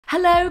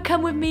Hello,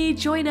 come with me,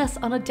 join us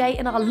on a day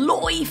in our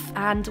life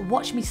and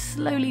watch me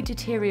slowly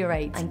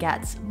deteriorate and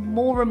get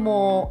more and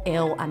more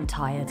ill and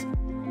tired.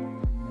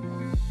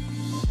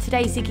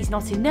 Today Ziggy's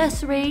not in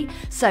nursery,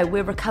 so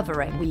we're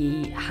recovering.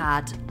 We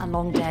had a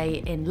long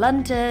day in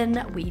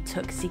London, we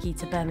took Ziggy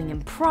to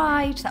Birmingham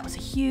Pride, that was a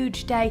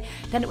huge day.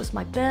 Then it was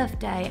my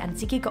birthday and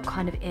Ziggy got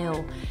kind of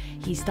ill.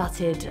 He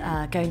started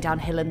going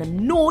downhill in the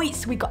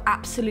noise, we got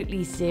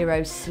absolutely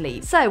zero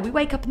sleep. So we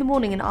wake up in the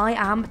morning and I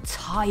am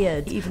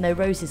tired, even though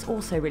Rose is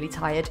also really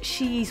tired.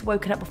 She's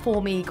woken up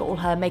before me, got all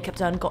her makeup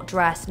done, got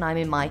dressed, and I'm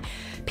in my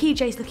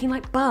PJs looking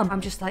like bum.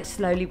 I'm just like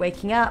slowly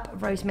waking up.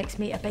 Rose makes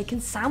me a bacon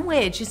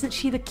sandwich. Isn't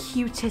she the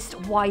cutest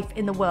wife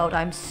in the world?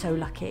 I'm so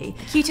lucky.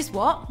 Cutest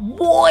what?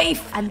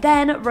 Wife! And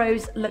then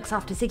Rose looks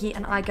after Ziggy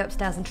and I go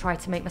upstairs and try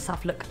to make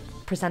myself look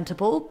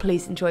presentable.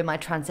 Please enjoy my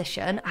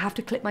transition. I have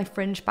to clip my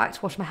fringe back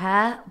to wash my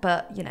hair,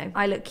 but you know,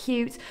 I look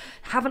cute.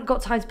 Haven't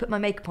got time to put my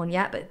makeup on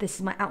yet, but this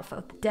is my outfit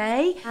of the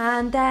day.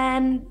 And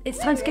then it's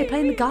time to go play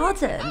in the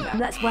garden.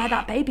 Let's wear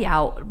that baby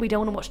out. We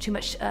don't want to watch too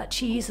much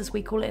cheese, as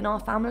we call it in our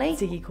family.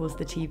 Ziggy calls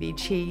the TV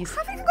cheese.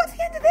 I haven't got to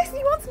the end of this and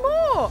he wants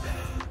more.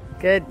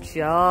 Good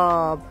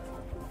job.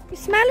 You're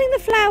smelling the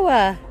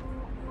flower.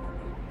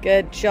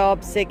 Good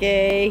job,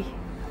 Ziggy.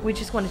 We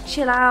just want to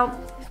chill out.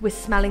 We're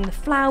smelling the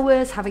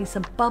flowers, having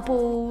some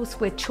bubbles,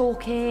 we're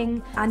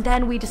chalking, and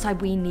then we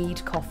decide we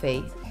need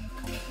coffee.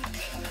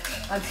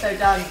 I'm so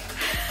done.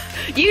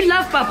 You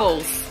love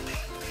bubbles.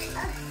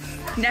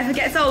 Never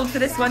gets old for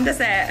this one,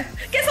 does it?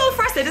 Gets old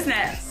for us, doesn't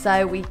it?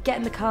 So we get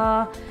in the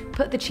car,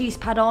 put the cheese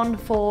pad on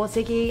for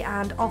Ziggy,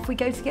 and off we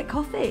go to get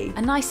coffee.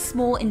 A nice,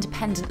 small,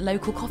 independent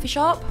local coffee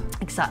shop.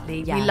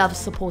 Exactly, yeah. We love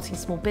supporting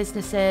small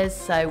businesses,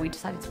 so we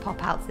decided to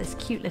pop out to this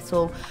cute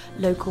little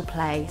local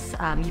place.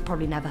 You've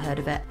probably never heard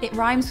of it. It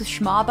rhymes with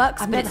schmarbucks, I've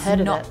but never it's heard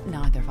not. of it.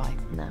 Neither have I.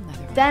 No.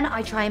 Neither have I. Then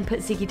I try and put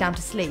Ziggy down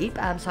to sleep,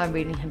 so I'm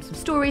reading him some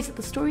stories.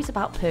 The story's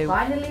about poo.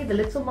 Finally, the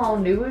little mole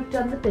knew who'd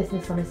done the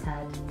business on his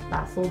head.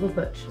 That's all the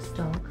butcher's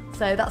dog.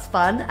 So that's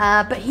fun,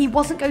 but he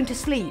wasn't going to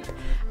sleep.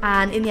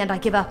 And in the end, I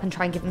give up and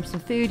try and give him some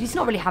food. He's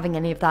not really having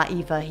any of that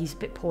either. He's a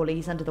bit poorly,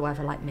 he's under the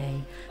weather like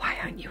me. Why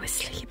aren't you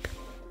asleep?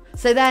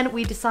 So then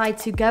we decide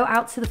to go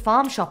out to the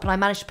farm shop, and I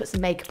managed to put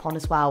some makeup on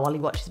as well while he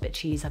watches a bit of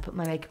cheese. I put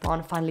my makeup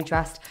on, finally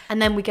dressed.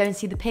 And then we go and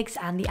see the pigs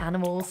and the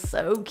animals.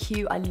 So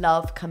cute, I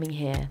love coming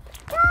here.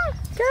 Ah,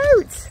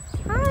 goat!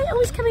 Hi, oh,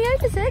 he's coming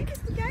over, Zig.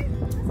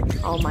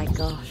 Oh my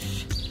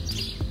gosh.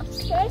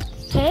 Pig?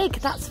 Pig,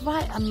 that's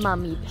right, a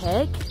mummy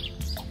pig.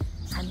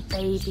 And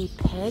baby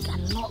pig,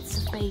 and lots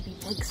of baby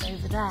pigs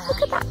over there.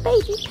 Look at that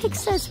baby pig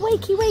says,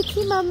 wakey,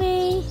 wakey,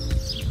 mummy.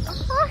 A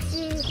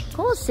horsey.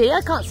 Horsey?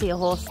 I can't see a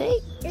horsey.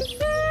 Is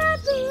there a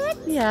pig?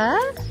 Yeah.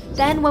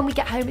 Then when we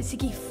get home,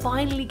 Ziggy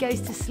finally goes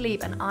to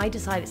sleep and I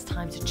decide it's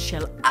time to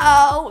chill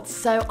out.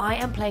 So I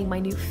am playing my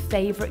new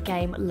favourite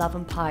game, Love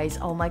and Pies.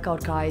 Oh my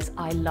God, guys,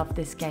 I love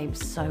this game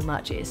so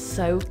much. It is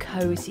so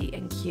cozy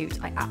and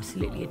cute. I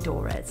absolutely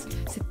adore it.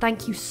 So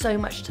thank you so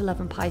much to Love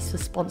and Pies for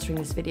sponsoring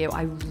this video.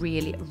 I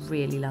really,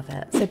 really love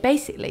it. So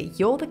basically,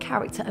 you're the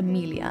character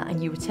Amelia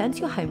and you return to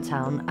your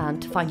hometown and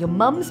to find your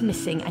mum's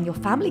missing and your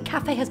family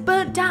cafe has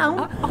burnt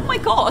down. Oh my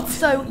God.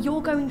 So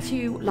you're going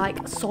to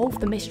like solve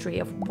the mystery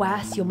of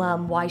where's your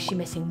mum, why is she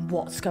missing,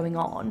 what's going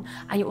on,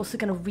 and you're also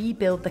going to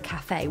rebuild the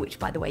cafe, which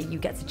by the way you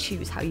get to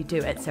choose how you do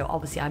it. So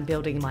obviously I'm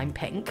building mine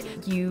pink.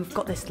 You've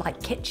got this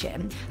like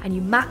kitchen and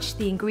you match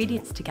the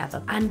ingredients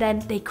together and then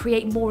they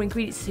create more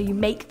ingredients, so you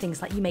make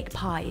things like you make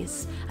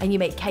pies and you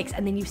make cakes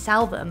and then you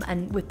sell them,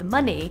 and with the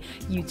money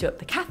you do up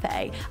the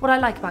cafe. What I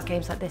like about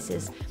games like this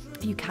is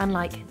you can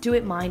like do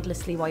it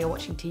mindlessly while you're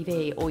watching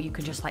TV, or you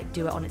can just like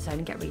do it on its own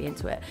and get really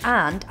into it.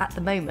 And at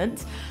the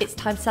moment, it's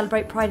time to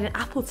celebrate Pride in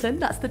Appleton.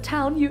 That's the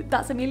town,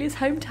 that's Amelia's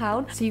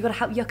hometown. So you've got to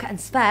help Yucca and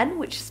Sven,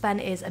 which Sven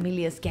is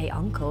Amelia's gay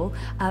uncle,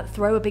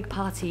 throw a big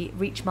party,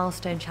 reach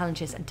milestone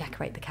challenges and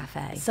decorate the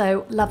cafe.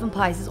 So Love and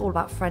Pies is all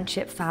about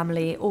friendship,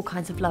 family, all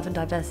kinds of love and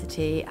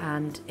diversity,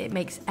 and it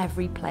makes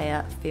every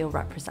player feel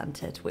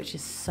represented, which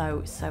is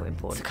so, so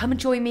important. So come and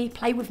join me,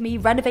 play with me,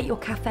 renovate your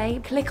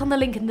cafe. Click on the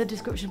link in the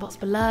description box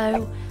below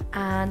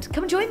and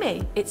come and join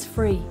me. It's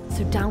free,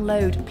 so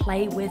download,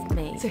 play with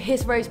me. So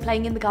here's Rose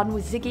playing in the garden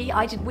with Ziggy.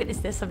 I didn't witness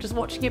this, I'm just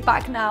watching it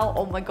back now.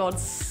 Oh my God,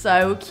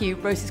 so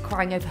cute. Rose is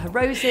crying over her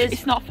roses.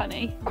 It's not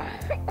funny.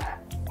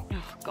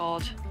 Oh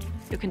God,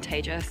 you're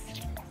contagious.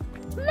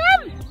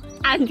 Mum!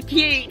 And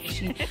cute.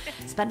 She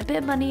spent a bit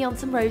of money on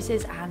some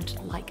roses and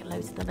like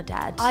loads of them are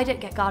dead. I don't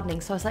get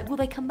gardening, so I was like, will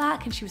they come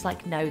back? And she was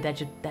like, no, they're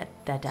dead.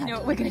 You know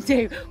what we're gonna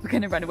do? We're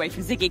gonna run away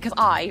from Ziggy, because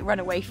I run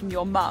away from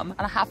your mum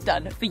and I have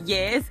done for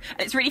years.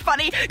 And it's really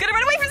funny. Gonna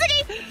run away from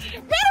Ziggy!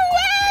 Run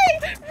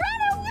away!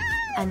 Run away!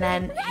 And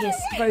then here's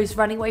Rose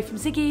running away from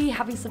Ziggy,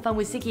 having some fun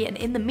with Ziggy, and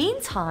in the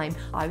meantime,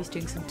 I was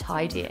doing some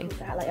tidying. I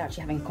felt like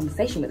actually having a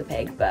conversation with a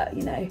pig, but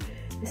you know,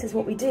 This is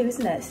what we do,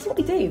 isn't it? This is what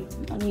we do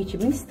on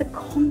YouTube, and this is the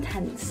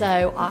content.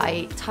 So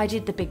I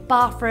tidied the big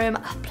bathroom.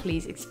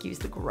 Please excuse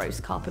the gross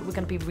carpet. We're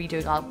going to be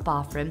redoing our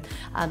bathroom.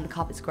 The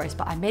carpet's gross,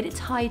 but I made it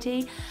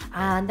tidy.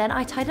 And then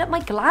I tidied up my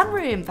glam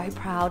room. Very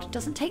proud. It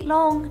doesn't take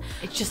long.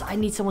 It's just I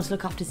need someone to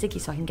look after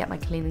Ziggy so I can get my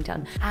cleaning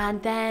done.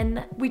 And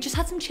then we just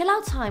had some chill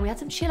out time. We had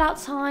some chill out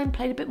time,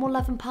 played a bit more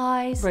Love and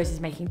Pies.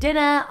 Rosie's making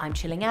dinner. I'm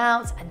chilling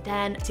out. And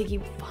then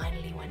Ziggy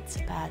finally went to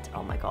bed.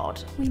 Oh my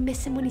God. We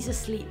miss him when he's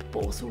asleep,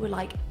 but also we're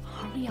like,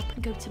 hurry up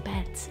and go to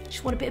bed.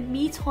 Just want a bit of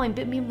me time,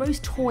 bit of me and Rose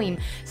time.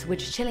 So we're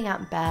just chilling out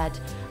in bed.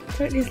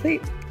 Totally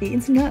asleep, eating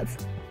some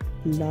nuts.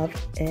 Love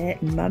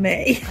it,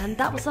 mummy. And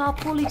that was our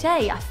poorly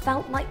day. I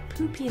felt like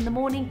poopy in the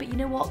morning, but you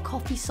know what?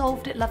 Coffee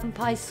solved it, Love and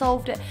Pies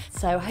solved it.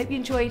 So I hope you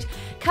enjoyed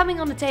coming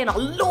on a day in our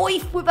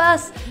life with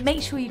us.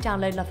 Make sure you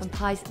download Love and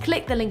Pies.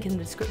 Click the link in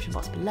the description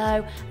box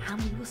below,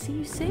 and we will see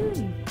you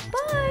soon.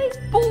 Bye.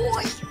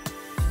 Bye.